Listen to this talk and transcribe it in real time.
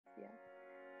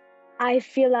I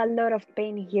feel a lot of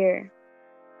pain here.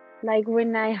 Like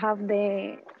when I have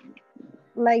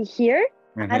like here,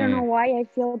 I don't know Mm-hmm. why I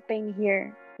feel pain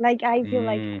here. Like I feel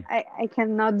like Mm. I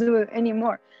cannot do it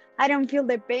anymore. I don't feel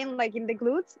the pain like in the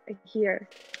glutes here.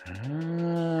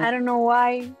 Ah. I don't know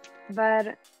why, but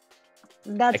I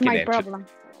that's can my answer. Well, problem.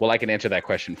 I can answer that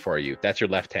question for you. That's your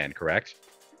left hand, correct?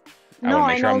 I want to No, make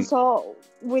and sure I'm. also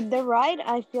with the right,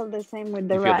 I feel the same with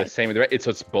You the feel the right. same with the right.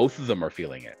 It's both of them are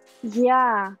feeling it.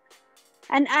 Yeah,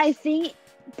 and I think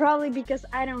probably because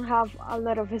I don't have a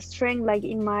lot of strength like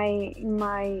in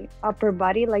my upper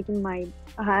body, like in my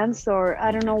hands, or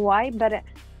I don't know why, but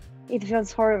it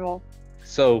feels horrible.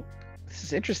 So this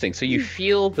is interesting. So you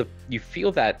feel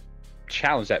that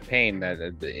challenge, that pain that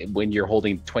when you're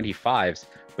holding 25s,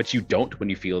 but you don't when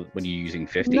you're using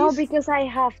No, 50s. because I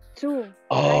have two.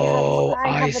 Oh, I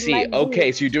I have it see. like Okay,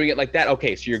 this. so you're doing it like that.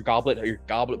 Okay, so your goblet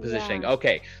positioning. Yeah.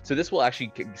 Okay, so this will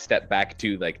actually step back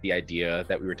to like the idea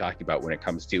that we were talking about when it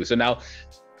comes to. So now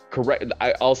correct.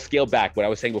 I'll scale back what I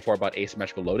was saying before about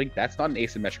asymmetrical loading. That's not an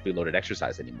asymmetrically loaded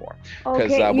exercise anymore,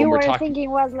 because Okay, when you we're were talking thinking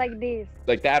was like this.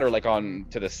 like that or like on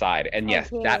to the side, and yes,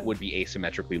 that Okay. would be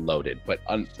asymmetrically loaded. But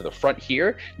to the front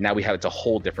here, now we have it's a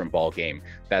whole different ball game.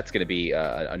 That's going to be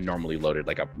a normally loaded,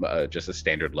 like a just a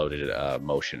standard loaded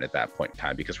motion at that point in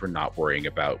time, because we're not worrying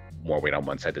about more weight on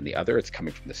one side than the other. It's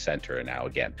coming from the center now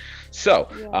again. So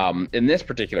Yeah. in this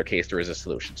particular case, there is a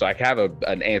solution. So I have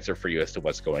an answer for you as to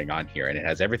what's going on here, and it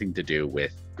has everything to do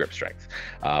with grip strength.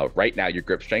 Right now, your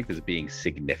grip strength is being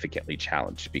significantly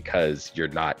challenged because you're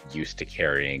not used to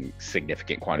carrying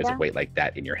significant quantities of Yeah. weight like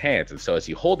that in your hands. And so as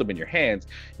you hold them in your hands,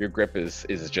 your grip is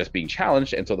just being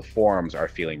challenged. And so the forearms are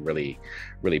feeling really,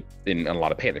 really in a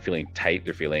lot of pain. They're feeling tight.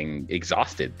 They're feeling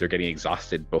exhausted. They're getting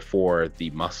exhausted before the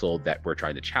muscle that we're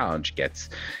trying to challenge gets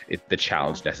the Yeah.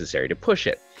 challenge necessary to push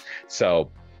it.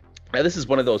 So now, this is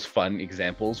one of those fun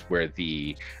examples where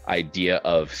the idea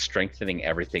of strengthening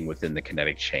everything within the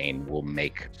kinetic chain will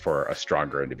make for a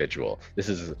stronger individual. This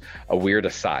is a weird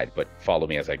aside, but follow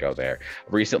me as I go there.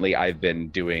 Recently, I've been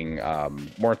doing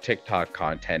more TikTok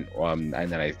content, and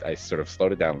then I sort of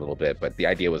slowed it down a little bit. But the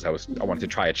idea was I wanted to Mhm.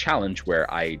 try a challenge where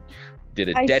I did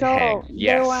a I dead saw hang. the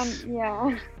one. Yes.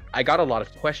 Yeah. I got a lot of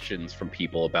questions from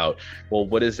people about, well,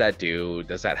 what does that do?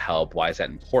 Does that help? Why is that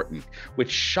important?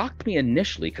 Which shocked me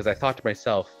initially, because I thought to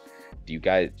myself,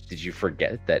 did you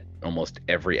forget that almost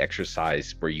every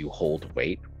exercise where you hold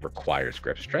weight requires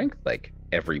grip strength? Like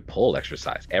every pull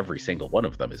exercise, every single one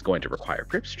of them is going to require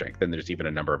grip strength. And there's even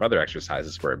a number of other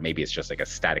exercises where maybe it's just like a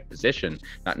static position,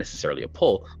 not necessarily a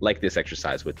pull, like this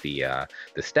exercise with the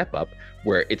step up,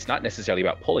 where it's not necessarily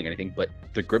about pulling anything, but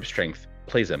the grip strength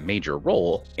plays a major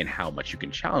role in how much you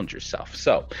can challenge yourself.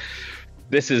 So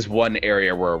this is one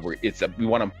area where we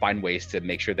want to find ways to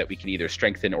make sure that we can either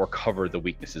strengthen or cover the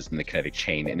weaknesses in the kinetic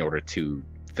chain in order to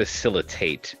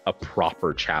facilitate a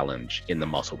proper challenge in the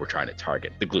muscle we're trying to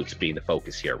target, the glutes being the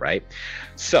focus here, right?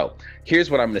 So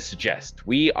here's what I'm going to suggest.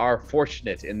 We are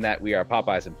fortunate in that we are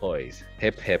Popeyes employees.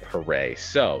 Hip, hip, hooray.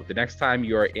 So the next time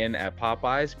you're in at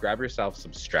Popeyes, grab yourself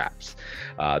some straps.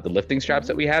 The lifting straps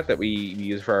that we have that we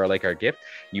use for our gift,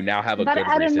 you now have a But good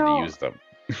I don't reason to know. use them.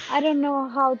 I don't know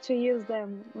how to use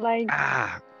them. Like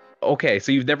Ah, okay.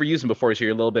 So you've never used them before, so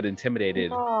you're a little bit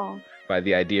intimidated no. by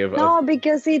the idea of No,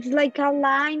 because it's like a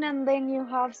line and then you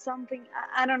have something.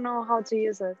 I don't know how to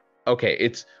use it. okay,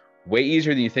 it's way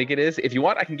easier than you think it is. If you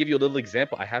want, I can give you a little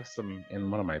example. I have some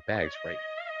in one of my bags, right?